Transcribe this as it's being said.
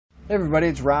Hey everybody,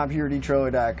 it's Rob here at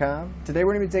etrailer.com. Today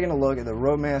we're going to be taking a look at the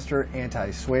Roadmaster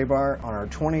Anti-Sway Bar on our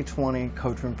 2020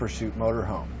 Coachmen Pursuit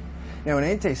Motorhome. Now, an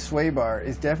anti-sway bar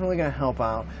is definitely going to help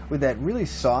out with that really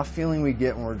soft feeling we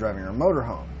get when we're driving our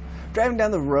motorhome. Driving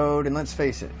down the road, and let's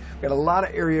face it, we've got a lot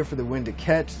of area for the wind to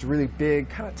catch. It's really big,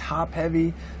 kind of top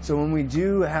heavy, so when we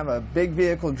do have a big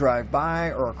vehicle drive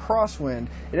by or a crosswind,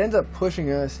 it ends up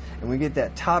pushing us and we get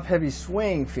that top heavy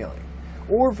swaying feeling.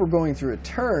 Or if we're going through a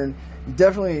turn,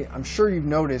 definitely, I'm sure you've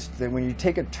noticed that when you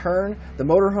take a turn, the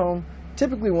motorhome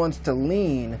typically wants to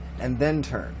lean and then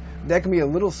turn. That can be a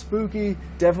little spooky,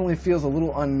 definitely feels a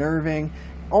little unnerving,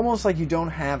 almost like you don't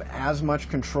have as much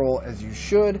control as you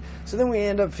should. So then we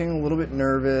end up feeling a little bit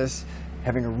nervous,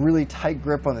 having a really tight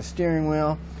grip on the steering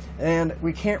wheel, and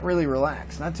we can't really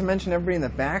relax. Not to mention everybody in the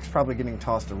back's probably getting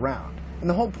tossed around. And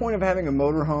the whole point of having a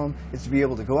motorhome is to be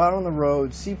able to go out on the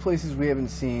road, see places we haven't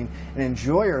seen, and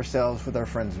enjoy ourselves with our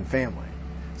friends and family.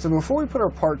 So before we put our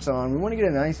parts on, we want to get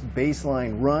a nice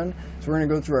baseline run. So we're going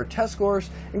to go through our test course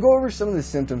and go over some of the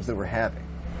symptoms that we're having.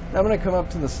 Now I'm going to come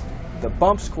up to the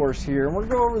bumps course here, and we're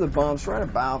going to go over the bumps right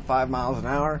about 5 miles an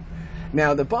hour.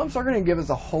 Now the bumps aren't going to give us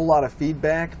a whole lot of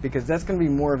feedback because that's going to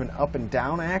be more of an up and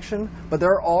down action, but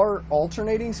there are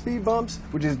alternating speed bumps,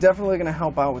 which is definitely going to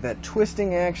help out with that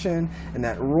twisting action and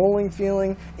that rolling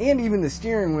feeling, and even the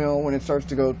steering wheel when it starts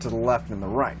to go to the left and the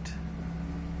right.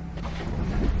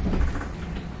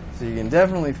 So you can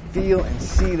definitely feel and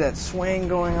see that swaying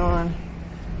going on.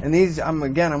 And these, I'm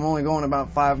only going about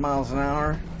 5 miles an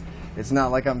hour. It's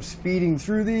not like I'm speeding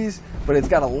through these, but it's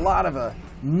got a lot of a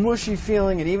mushy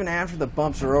feeling, and even after the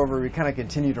bumps are over, we kind of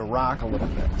continue to rock a little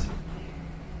bit.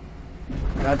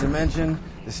 Not to mention,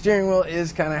 the steering wheel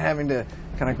is kind of having to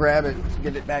grab it,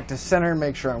 get it back to center,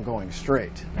 make sure I'm going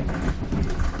straight.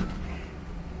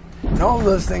 And all of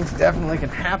those things definitely can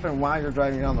happen while you're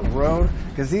driving down the road,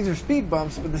 because these are speed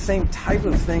bumps, but the same type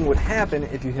of thing would happen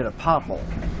if you hit a pothole.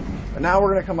 But now we're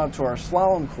going to come up to our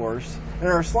slalom course. In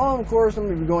our slalom course, I'm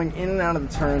going to be going in and out of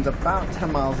the turns about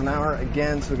 10 miles an hour,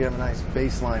 again, so we can have a nice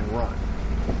baseline run.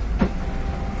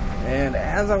 And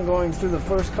as I'm going through the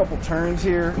first couple turns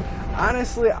here,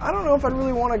 honestly, I don't know if I'd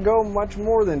really want to go much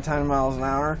more than 10 miles an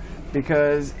hour,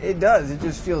 because it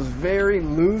just feels very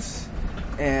loose,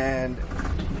 and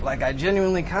like I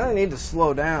genuinely kind of need to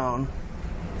slow down.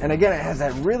 And again, it has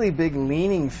that really big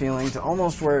leaning feeling to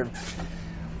almost where it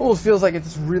almost feels like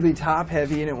it's really top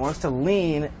heavy and it wants to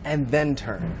lean and then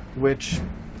turn, which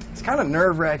it's kind of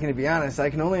nerve-wracking, to be honest.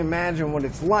 I can only imagine what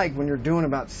it's like when you're doing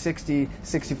about 60,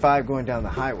 65 going down the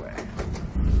highway.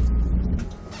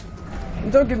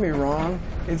 And don't get me wrong,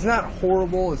 it's not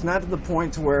horrible. It's not to the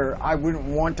point to where I wouldn't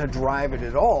want to drive it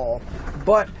at all,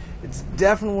 but it's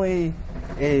definitely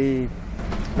a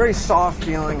very soft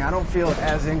feeling. I don't feel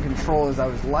as in control as I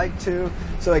would like to.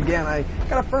 So again, I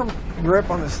got a firm grip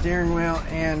on the steering wheel,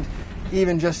 and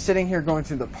even just sitting here going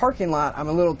through the parking lot, I'm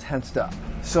a little tensed up.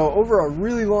 So over a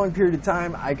really long period of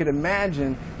time, I could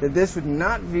imagine that this would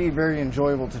not be very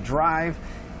enjoyable to drive.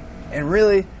 And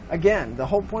really, again, the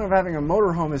whole point of having a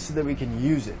motorhome is so that we can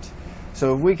use it.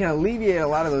 So if we can alleviate a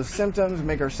lot of those symptoms,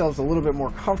 make ourselves a little bit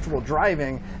more comfortable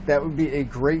driving, that would be a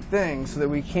great thing so that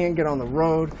we can get on the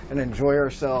road and enjoy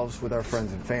ourselves with our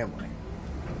friends and family.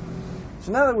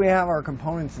 So now that we have our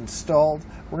components installed,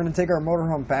 we're going to take our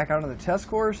motorhome back out on the test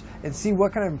course and see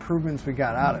what kind of improvements we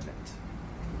got out of it.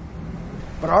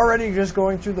 But already just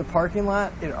going through the parking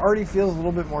lot, it already feels a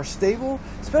little bit more stable,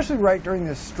 especially right during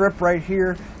this strip right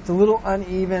here. It's a little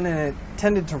uneven and it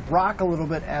tended to rock a little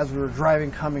bit as we were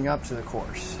driving coming up to the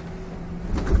course.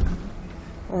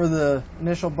 Over the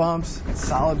initial bumps, it's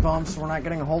solid bumps, so we're not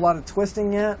getting a whole lot of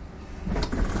twisting yet.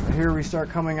 But here we start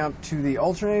coming up to the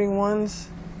alternating ones.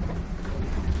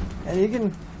 And you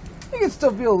can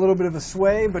still feel a little bit of a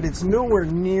sway, but it's nowhere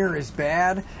near as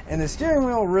bad, and the steering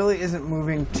wheel really isn't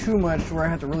moving too much where I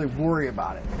have to really worry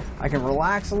about it. I can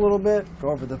relax a little bit, go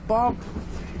over the bump,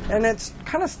 and it's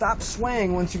kind of stops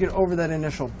swaying once you get over that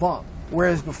initial bump.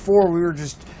 Whereas before we were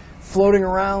just floating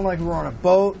around like we were on a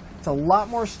boat. It's a lot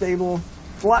more stable,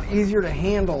 it's a lot easier to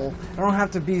handle. I don't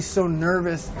have to be so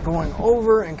nervous going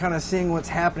over and kind of seeing what's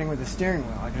happening with the steering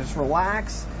wheel. I just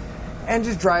relax and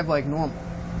just drive like normal.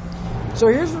 So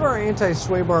here's what our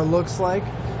anti-sway bar looks like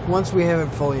once we have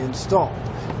it fully installed.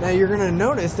 Now you're going to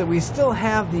notice that we still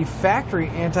have the factory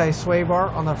anti-sway bar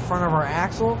on the front of our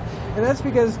axle, and that's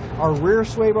because our rear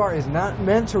sway bar is not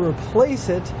meant to replace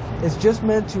it, it's just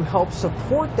meant to help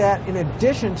support that in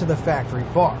addition to the factory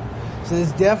bar. So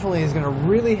this definitely is going to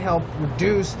really help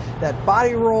reduce that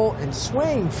body roll and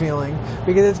swaying feeling,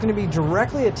 because it's going to be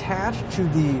directly attached to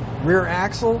the rear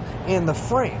axle and the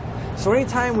frame. So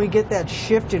anytime we get that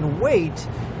shift in weight,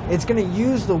 it's going to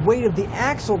use the weight of the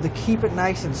axle to keep it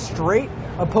nice and straight,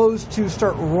 opposed to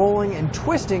start rolling and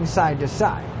twisting side to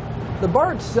side. The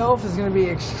bar itself is going to be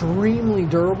extremely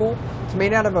durable. It's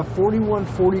made out of a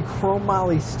 4140 chrome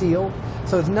moly steel,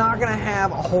 so it's not going to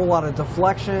have a whole lot of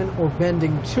deflection or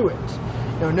bending to it.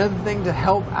 Now, another thing to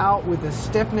help out with the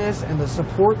stiffness and the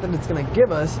support that it's going to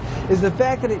give us is the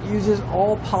fact that it uses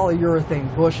all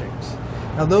polyurethane bushings.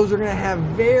 Now, those are going to have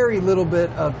very little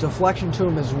bit of deflection to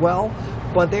them as well,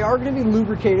 but they are going to be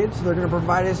lubricated, so they're going to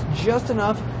provide us just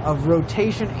enough of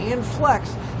rotation and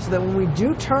flex so that when we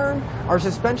do turn, our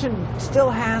suspension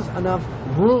still has enough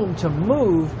room to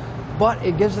move, but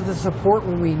it gives us the support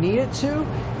when we need it to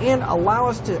and allow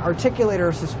us to articulate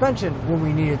our suspension when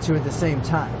we need it to at the same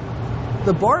time.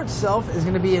 The bar itself is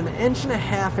going to be 1.5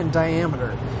 inches in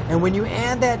diameter, and when you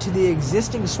add that to the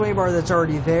existing sway bar that's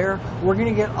already there, we're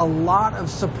going to get a lot of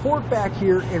support back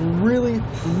here and really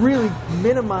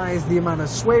minimize the amount of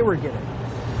sway we're getting.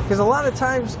 Because a lot of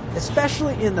times,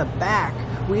 especially in the back,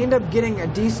 we end up getting a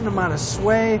decent amount of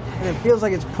sway and it feels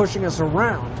like it's pushing us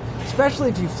around, especially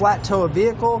if you flat tow a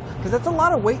vehicle, because that's a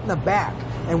lot of weight in the back.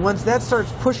 And once that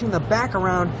starts pushing the back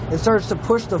around, it starts to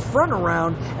push the front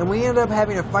around, and we end up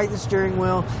having to fight the steering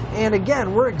wheel. And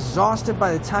again, we're exhausted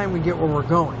by the time we get where we're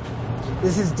going.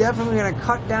 This is definitely going to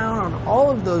cut down on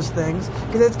all of those things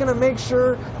because it's going to make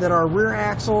sure that our rear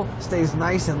axle stays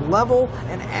nice and level.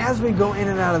 And as we go in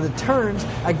and out of the turns,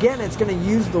 again, it's going to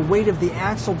use the weight of the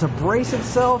axle to brace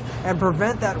itself and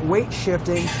prevent that weight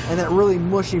shifting and that really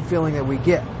mushy feeling that we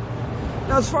get.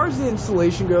 Now, as far as the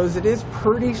installation goes, it is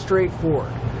pretty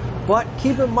straightforward. But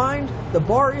keep in mind, the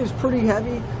bar is pretty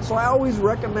heavy, so I always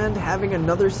recommend having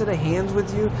another set of hands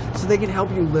with you so they can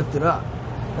help you lift it up.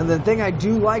 And the thing I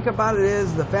do like about it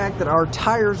is the fact that our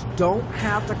tires don't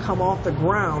have to come off the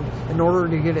ground in order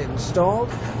to get it installed.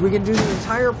 We can do the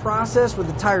entire process with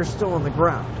the tires still on the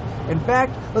ground. In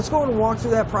fact, let's go and walk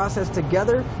through that process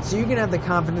together so you can have the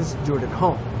confidence to do it at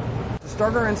home. To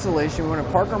start our installation, we want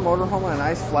to park our motorhome on a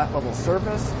nice flat level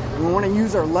surface. We want to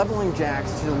use our leveling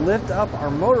jacks to lift up our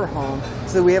motorhome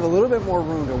so that we have a little bit more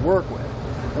room to work with.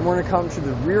 Then we're going to come to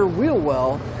the rear wheel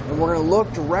well and we're going to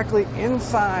look directly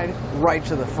inside right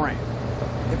to the frame.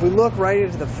 If we look right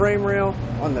into the frame rail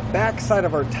on the back side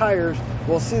of our tires,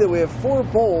 we'll see that we have 4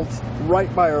 bolts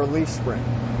right by our leaf spring.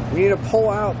 We need to pull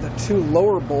out the 2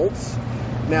 lower bolts.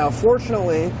 Now,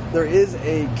 fortunately, there is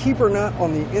a keeper nut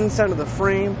on the inside of the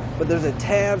frame, but there's a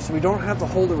tab so we don't have to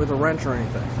hold it with a wrench or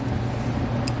anything.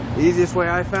 The easiest way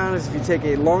I found is if you take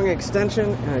a long extension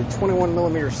and a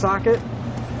 21mm socket.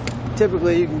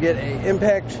 Typically, you can get an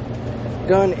impact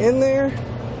gun in there,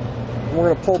 and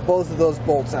we're going to pull both of those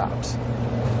bolts out.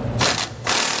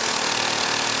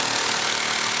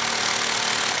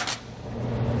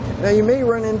 Now, you may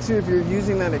run into, if you're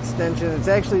using that extension, it's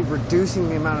actually reducing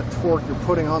the amount of torque you're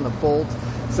putting on the bolt.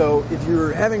 So if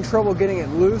you're having trouble getting it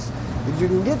loose, if you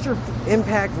can get your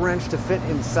impact wrench to fit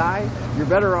inside, you're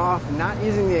better off not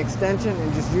using the extension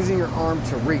and just using your arm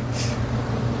to reach.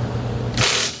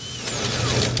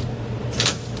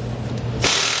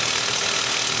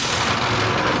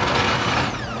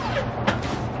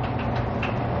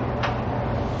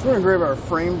 So we're going to grab our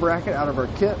frame bracket out of our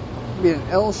kit. It'll be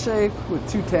an L shape with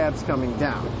 2 tabs coming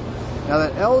down. Now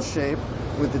that L shape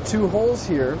with the 2 holes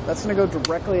here, that's going to go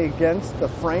directly against the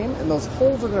frame, and those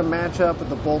holes are going to match up with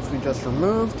the bolts we just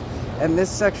removed, and this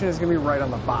section is going to be right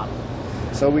on the bottom.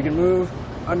 So we can move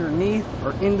underneath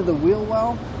or into the wheel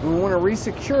well, and we want to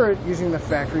re-secure it using the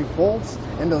factory bolts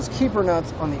and those keeper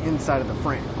nuts on the inside of the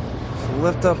frame. So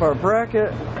lift up our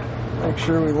bracket, make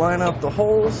sure we line up the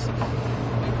holes.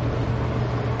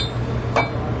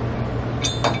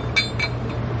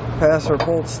 Pass our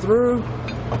bolts through.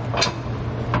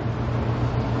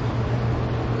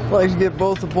 Like to get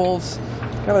both the bolts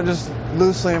kind of just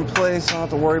loosely in place, so I don't have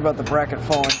to worry about the bracket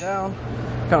falling down.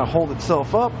 Kind of hold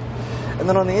itself up. And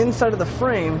then on the inside of the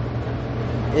frame,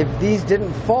 if these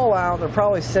didn't fall out, they're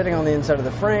probably sitting on the inside of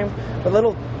the frame. But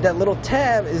that little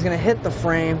tab is going to hit the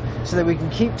frame so that we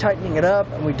can keep tightening it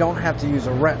up and we don't have to use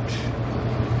a wrench.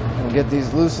 And get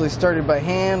these loosely started by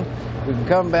hand. We can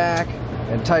come back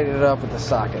and tighten it up with the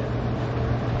socket.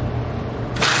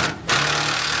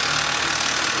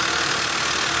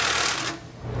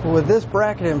 With this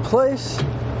bracket in place,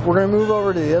 we're going to move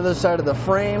over to the other side of the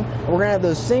frame. We're going to have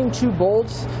those same 2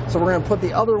 bolts, so we're going to put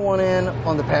the other one in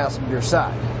on the passenger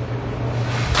side.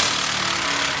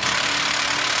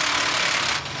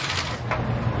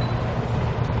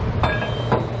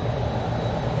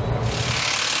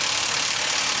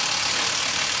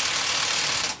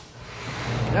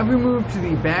 Now if we move to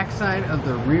the back side of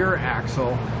the rear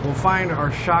axle, we'll find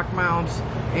our shock mounts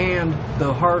and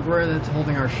the hardware that's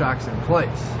holding our shocks in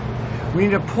place. We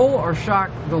need to pull our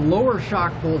the lower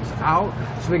shock bolts out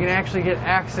so we can actually get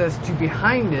access to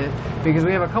behind it, because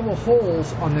we have a couple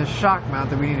holes on this shock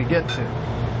mount that we need to get to.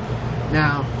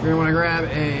 Now, you're going to want to grab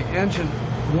an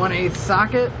 1/8"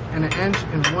 socket and an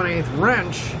 1/8"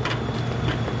 wrench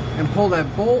and pull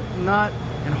that bolt, nut,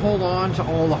 and hold on to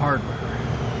all the hardware.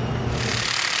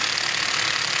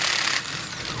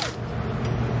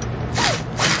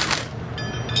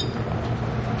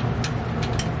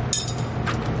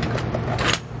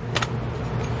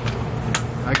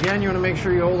 Again, you want to make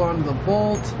sure you hold on to the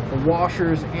bolt, the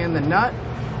washers, and the nut.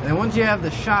 And then once you have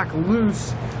the shock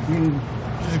loose, you can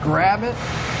just grab it.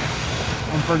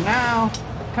 And for now,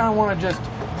 you kind of want to just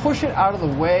push it out of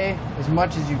the way as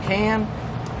much as you can,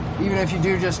 even if you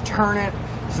do just turn it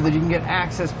so that you can get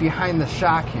access behind the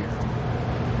shock here.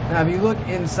 Now, if you look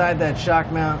inside that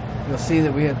shock mount, you'll see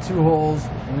that we have two holes,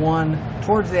 one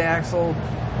towards the axle,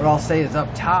 what I'll say is up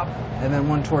top, and then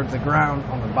one towards the ground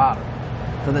on the bottom.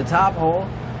 For the top hole,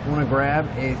 we want to grab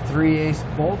a 3/8"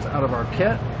 bolt out of our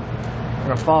kit. We're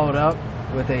going to follow it up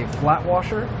with a flat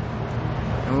washer,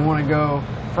 and we want to go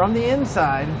from the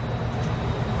inside,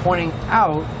 pointing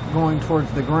out, going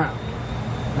towards the ground.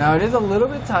 Now it is a little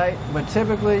bit tight, but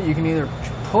typically you can either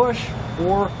push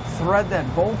or thread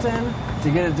that bolt in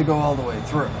to get it to go all the way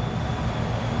through.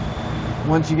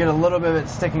 Once you get a little bit of it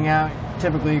sticking out,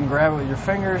 typically you can grab it with your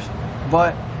fingers,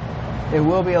 but it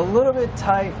will be a little bit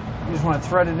tight. You just want to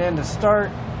thread it in to start,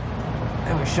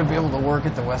 and we should be able to work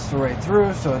it the rest of the way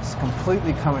through so it's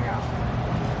completely coming out.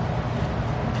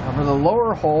 Now for the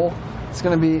lower hole, it's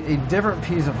going to be a different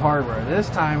piece of hardware. This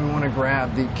time we want to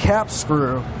grab the cap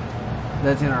screw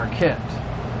that's in our kit.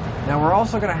 Now we're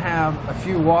also going to have a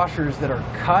few washers that are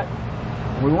cut.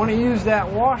 We want to use that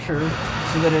washer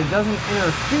so that it doesn't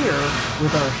interfere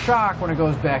with our shock when it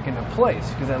goes back into place,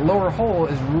 because that lower hole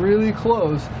is really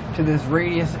close to this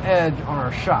radius edge on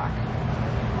our shock.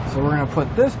 So we're going to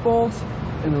put this bolt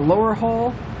in the lower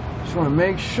hole. Just want to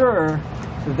make sure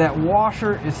that that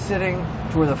washer is sitting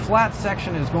to where the flat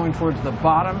section is going towards the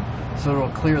bottom, so it'll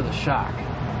clear the shock.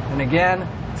 And again,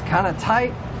 it's kind of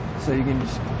tight, so you can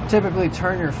just typically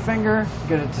turn your finger,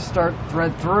 get it to start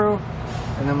thread through,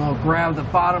 and then we'll grab the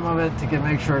bottom of it to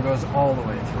make sure it goes all the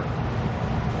way through.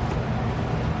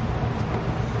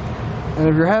 And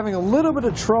if you're having a little bit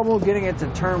of trouble getting it to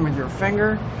turn with your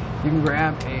finger, you can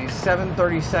grab a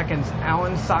 7/32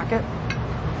 Allen socket,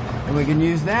 and we can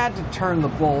use that to turn the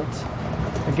bolt.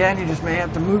 Again, you just may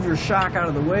have to move your shock out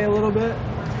of the way a little bit,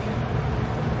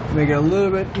 make it a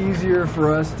little bit easier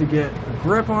for us to get a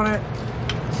grip on it,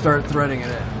 start threading it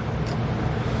in.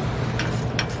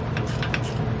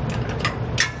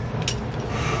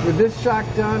 With this shock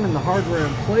done and the hardware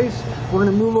in place, we're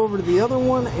going to move over to the other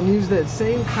one and use that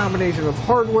same combination of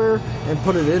hardware and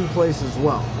put it in place as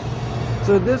well.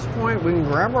 So at this point, we can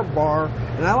grab our bar,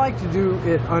 and I like to do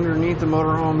it underneath the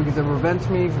motorhome because it prevents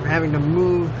me from having to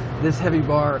move this heavy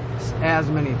bar as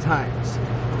many times.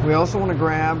 We also want to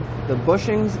grab the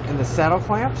bushings and the saddle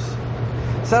clamps.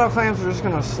 Saddle clamps are just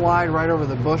going to slide right over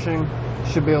the bushing.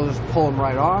 Should be able to just pull them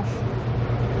right off.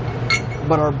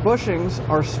 But our bushings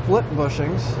are split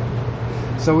bushings,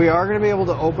 so we are going to be able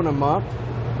to open them up.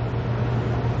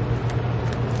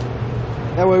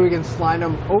 That way we can slide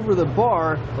them over the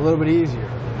bar a little bit easier.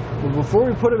 But before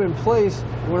we put them in place,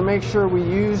 we want to make sure we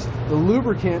use the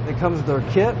lubricant that comes with our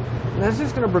kit. And that's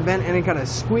just going to prevent any kind of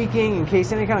squeaking in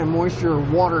case any kind of moisture or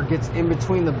water gets in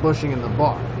between the bushing and the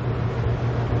bar.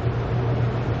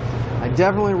 I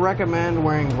definitely recommend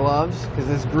wearing gloves because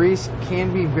this grease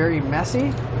can be very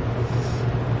messy.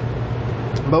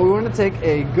 But we want to take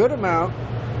a good amount,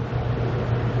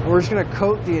 and we're just going to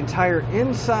coat the entire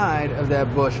inside of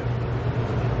that bushing.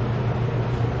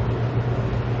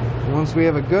 Once we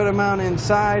have a good amount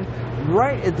inside,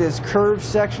 right at this curved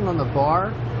section on the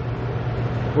bar,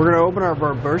 we're going to open our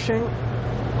bar bushing,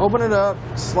 open it up,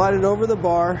 slide it over the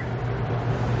bar.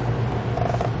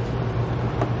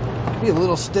 Be a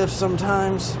little stiff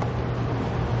sometimes.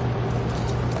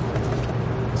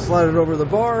 Slide it over the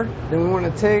bar. Then we want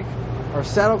to take our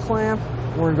saddle clamp,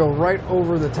 we're going to go right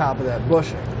over the top of that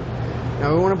bushing.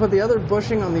 Now we want to put the other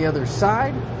bushing on the other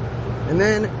side, and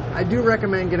then I do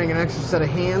recommend getting an extra set of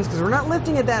hands because we're not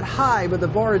lifting it that high, but the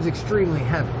bar is extremely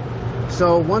heavy.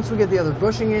 So once we get the other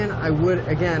bushing in, I would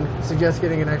again suggest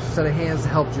getting an extra set of hands to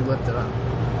help you lift it up.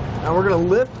 Now we're going to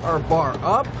lift our bar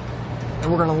up,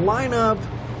 and we're going to line up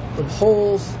the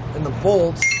holes and the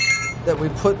bolts that we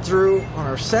put through on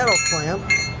our saddle clamp.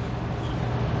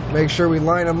 Make sure we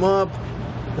line them up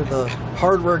that the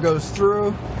hardware goes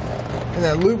through. And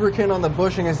that lubricant on the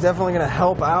bushing is definitely going to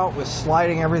help out with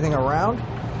sliding everything around.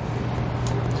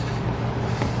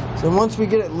 So once we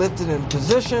get it lifted in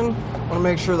position, I want to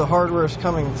make sure the hardware is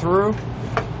coming through.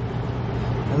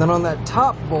 And then on that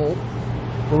top bolt,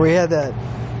 where we had that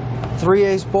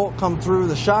 3/8 bolt come through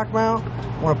the shock mount,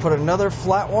 I want to put another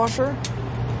flat washer.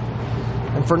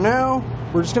 And for now,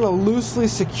 we're just going to loosely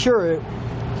secure it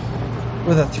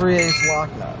with a 3/8 lock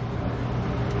nut.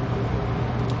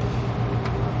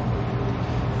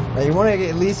 Now you want to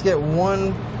at least get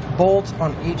one bolt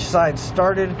on each side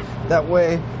started. That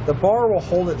way the bar will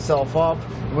hold itself up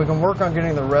and we can work on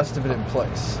getting the rest of it in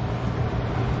place.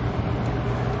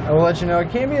 I will let you know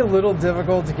it can be a little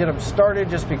difficult to get them started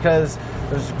just because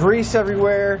there's grease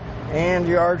everywhere and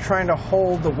you are trying to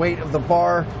hold the weight of the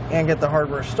bar and get the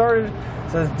hardware started.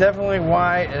 So that's definitely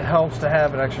why it helps to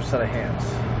have an extra set of hands.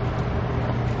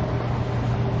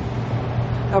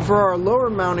 Now for our lower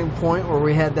mounting point where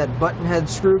we had that button head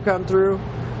screw come through,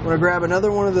 I'm going to grab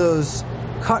another one of those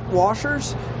cut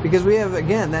washers because we have,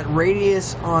 again, that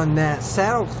radius on that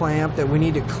saddle clamp that we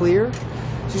need to clear. So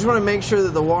you just want to make sure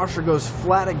that the washer goes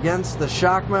flat against the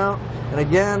shock mount. And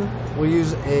again, we'll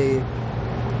use a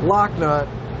lock nut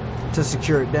to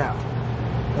secure it down.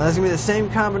 Now that's going to be the same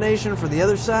combination for the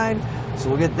other side, so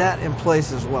we'll get that in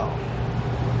place as well.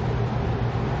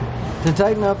 To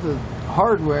tighten up the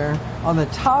hardware, on the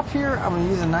top here, I'm going to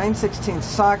use a 9/16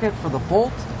 socket for the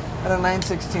bolt and a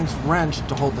 9/16 wrench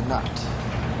to hold the nut.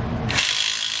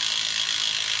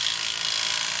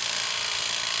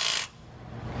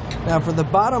 Now for the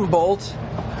bottom bolt,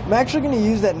 I'm actually going to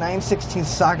use that 9/16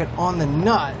 socket on the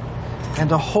nut, and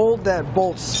to hold that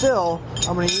bolt still,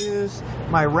 I'm going to use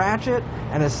my ratchet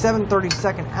and a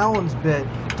 7/32 Allen's bit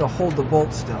to hold the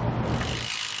bolt still.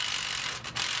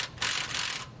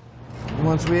 And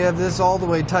once we have this all the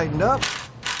way tightened up,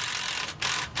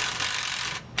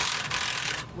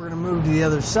 we're going to move to the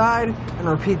other side and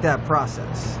repeat that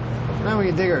process. Now we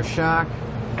can take our shock,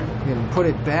 we can put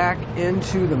it back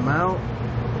into the mount,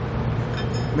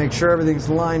 make sure everything's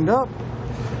lined up,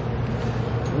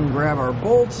 and grab our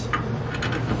bolt,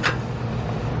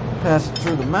 pass it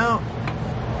through the mount,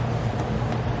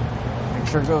 make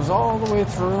sure it goes all the way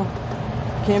through.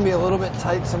 It can be a little bit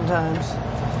tight sometimes.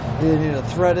 You either need to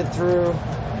thread it through,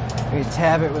 or you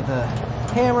tab it with a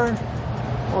hammer,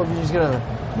 or if you just get a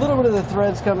little bit of the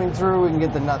threads coming through, we can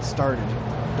get the nut started.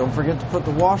 Don't forget to put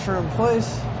the washer in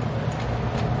place.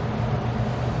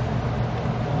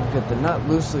 Get the nut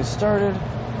loosely started.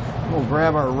 We'll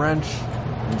grab our wrench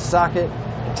and socket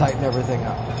and tighten everything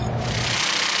up.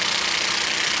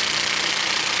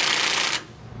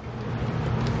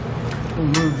 We'll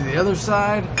move to the other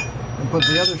side and put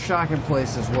the other shock in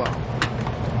place as well.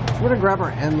 So we're going to grab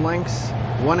our end links.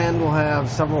 One end will have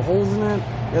several holes in it.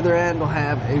 The other end will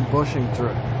have a bushing through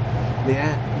it. The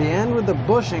end with the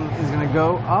bushing is going to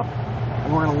go up,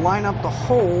 and we're going to line up the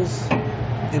holes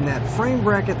in that frame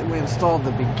bracket that we installed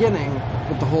at the beginning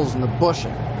with the holes in the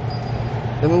bushing.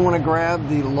 Then we want to grab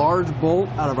the large bolt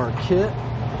out of our kit,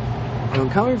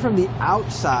 and coming from the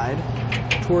outside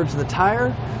towards the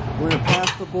tire, we're going to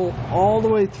pass the bolt all the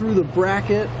way through the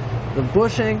bracket, the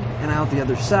bushing, and out the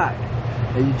other side.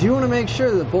 Now you do want to make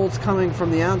sure that the bolt's coming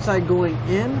from the outside going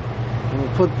in, and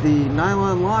we'll put the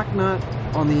nylon lock nut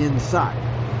on the inside.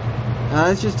 Now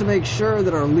that's just to make sure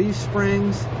that our leaf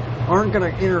springs aren't going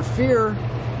to interfere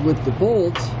with the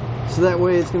bolt, so that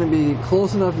way it's going to be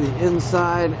close enough to the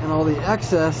inside and all the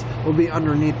excess will be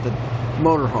underneath the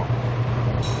motorhome.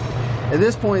 At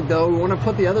this point though, we want to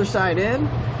put the other side in.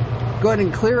 Go ahead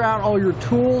and clear out all your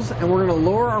tools, and we're going to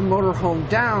lower our motorhome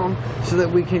down so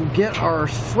that we can get our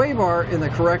sway bar in the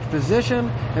correct position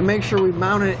and make sure we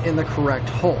mount it in the correct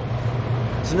hole.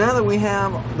 So now that we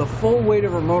have the full weight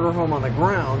of our motorhome on the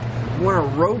ground, we want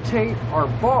to rotate our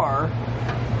bar.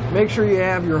 Make sure you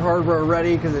have your hardware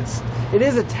ready because it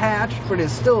is attached, but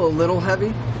it's still a little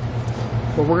heavy.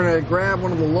 But we're going to grab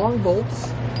one of the long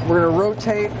bolts. We're going to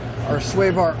rotate our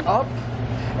sway bar up.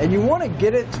 And you want to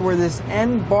get it to where this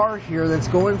end bar here that's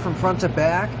going from front to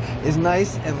back is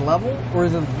nice and level, or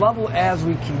as level as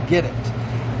we can get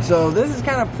it. So this is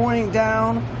kind of pointing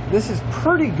down. This is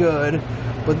pretty good,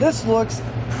 but this looks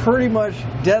pretty much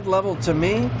dead level to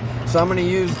me. So I'm going to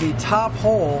use the top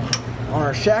hole on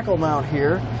our shackle mount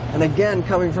here. And again,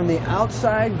 coming from the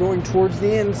outside, going towards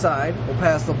the inside, we'll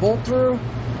pass the bolt through,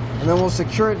 and then we'll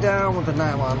secure it down with the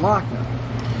nylon lock nut.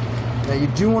 Now you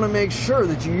do want to make sure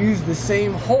that you use the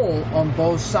same hole on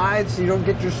both sides so you don't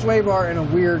get your sway bar in a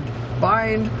weird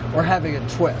bind or having a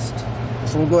twist.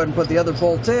 So we'll go ahead and put the other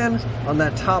bolt in on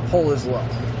that top hole as well.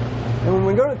 And when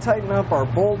we go to tighten up our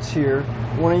bolts here,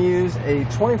 we want to use a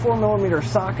 24mm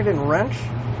socket and wrench.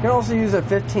 You can also use a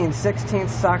 15/16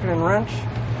 socket and wrench.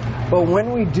 But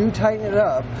when we do tighten it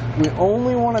up, we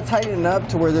only want to tighten it up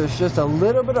to where there's just a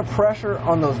little bit of pressure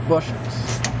on those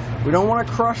bushings. We don't want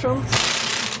to crush them.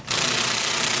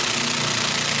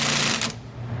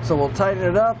 So we'll tighten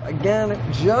it up, again,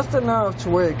 just enough to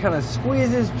where it kind of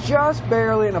squeezes just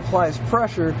barely and applies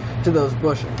pressure to those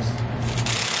bushings.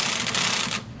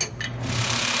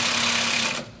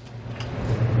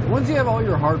 Once you have all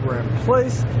your hardware in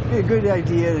place, it'd be a good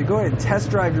idea to go ahead and test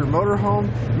drive your motorhome,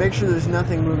 make sure there's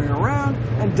nothing moving around,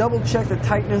 and double check the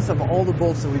tightness of all the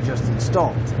bolts that we just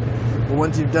installed. But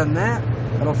once you've done that,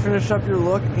 that'll finish up your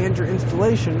look and your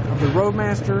installation of the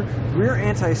Roadmaster rear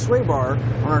anti-sway bar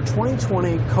on our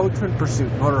 2020 Coachmen Pursuit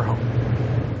Motorhome.